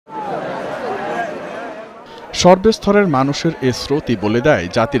সর্বস্তরের মানুষের এ স্রোতই বলে দেয়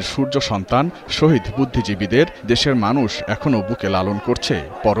জাতির সূর্য সন্তান শহীদ বুদ্ধিজীবীদের দেশের মানুষ এখনও বুকে লালন করছে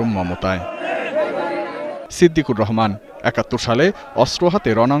পরম মমতায়। সিদ্দিকুর রহমান ৭১ সালে অস্ত্র হাতে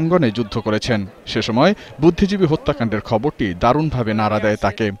রণাঙ্গনে যুদ্ধ করেছেন। সে সময় বুদ্ধিজীবী হত্যাকাণ্ডের খবরটি দারুণভাবে নাড়া দেয়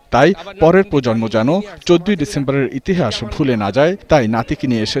তাকে। তাই পরের প্রজন্ম যেন ১৪ই ডিসেম্বরের ইতিহাস ভুলে না যায়, তাই নাতিকে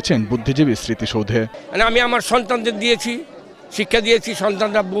নিয়ে এসেছেন বুদ্ধিজীবী স্মৃতিসৌধে। আমি আমার সন্তানদের দিয়েছি, শিক্ষা দিয়েছি,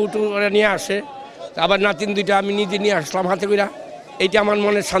 সন্তানরা বউটু নিয়ে আসে, আবার নাতিন দুইটা আমি নিজে নিয়ে আসলাম হাতে করে। এইটা আমার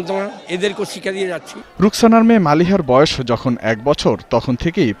মনের সান্ত্বনা, এদেরকেও শিক্ষা দিয়ে যাচ্ছি। রুকসানার মেয়ে মালিহার বয়স যখন ১ বছর, তখন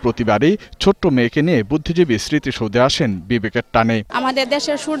থেকেই প্রতিবারই ছোট্ট মেয়েকে নিয়ে বুদ্ধিজীবী স্মৃতিসৌধে আসেন বিবেকের টানে। আমাদের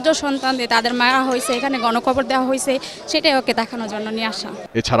দেশের সূর্য সন্তানদের তাদের মারা হয়েছে, এখানে গণকবর দেওয়া হয়েছে, সেটাই ওকে দেখানোর জন্য নিয়ে আসা।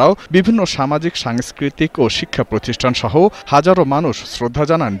 এছাড়াও বিভিন্ন সামাজিক, সাংস্কৃতিক ও শিক্ষা প্রতিষ্ঠান সহ হাজারো মানুষ শ্রদ্ধা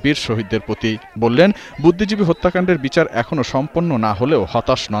জানান বীর শহীদদের প্রতি। বললেন, বুদ্ধিজীবী হত্যাকাণ্ডের বিচার এখনো সম্পন্ন না হলেও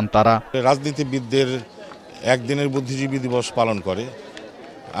হতাশ নন তারা। রাজনীতিবিদদের একদিনের বুদ্ধিজীবী দিবস পালন করে,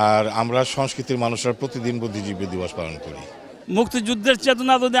 আর আমরা সংস্কৃতির মানুষরা প্রতিদিন বুদ্ধিজীবী দিবস পালন করি। মুক্তিযুদ্ধের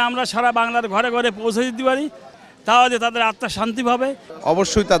চেতনা যদি আমরা সারা বাংলার ঘরে ঘরে পৌঁছে দিতে পারি, তাহলে তাদের আত্মা শান্তি পাবে।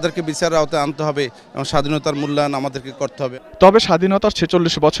 অবশ্যই তাদেরকে বিচারের আওতায় আনতে হবে এবং স্বাধীনতার মূল্যায়ন আমাদেরকে করতে হবে। তবে স্বাধীনতার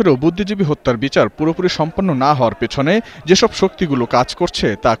 ৪৬ বছরেও বুদ্ধিজীবী হত্যার বিচার পুরোপুরি সম্পন্ন না হওয়ার পেছনে যেসব শক্তিগুলো কাজ করছে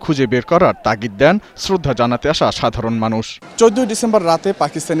তা খুঁজে বের করার তাগিদ দেন শ্রদ্ধা জানাতে আসা সাধারণ মানুষ। ১৪ই ডিসেম্বর রাতে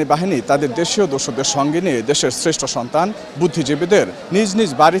পাকিস্তানি বাহিনী তাদের দেশীয় দোসরদের সঙ্গে নিয়ে দেশের শ্রেষ্ঠ সন্তান বুদ্ধিজীবীদের নিজ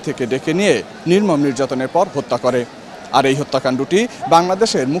নিজ বাড়ি থেকে ডেকে নিয়ে নির্মম নির্যাতনের পর হত্যা করে। আর এই হত্যাকাণ্ডটি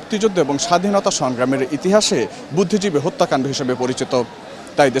বাংলাদেশের মুক্তিযুদ্ধ এবং স্বাধীনতা সংগ্রামের ইতিহাসে বুদ্ধিজীবী হত্যাকাণ্ড হিসেবে পরিচিত।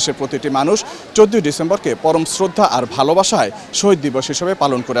 তাই দেশের প্রতিটি মানুষ ১৪ই ডিসেম্বরকে পরম শ্রদ্ধা আর ভালোবাসায় শহীদ দিবস হিসেবে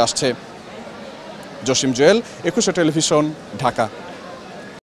পালন করে আসছে। জসিম জুয়েল, ২১ টেলিভিশন, ঢাকা।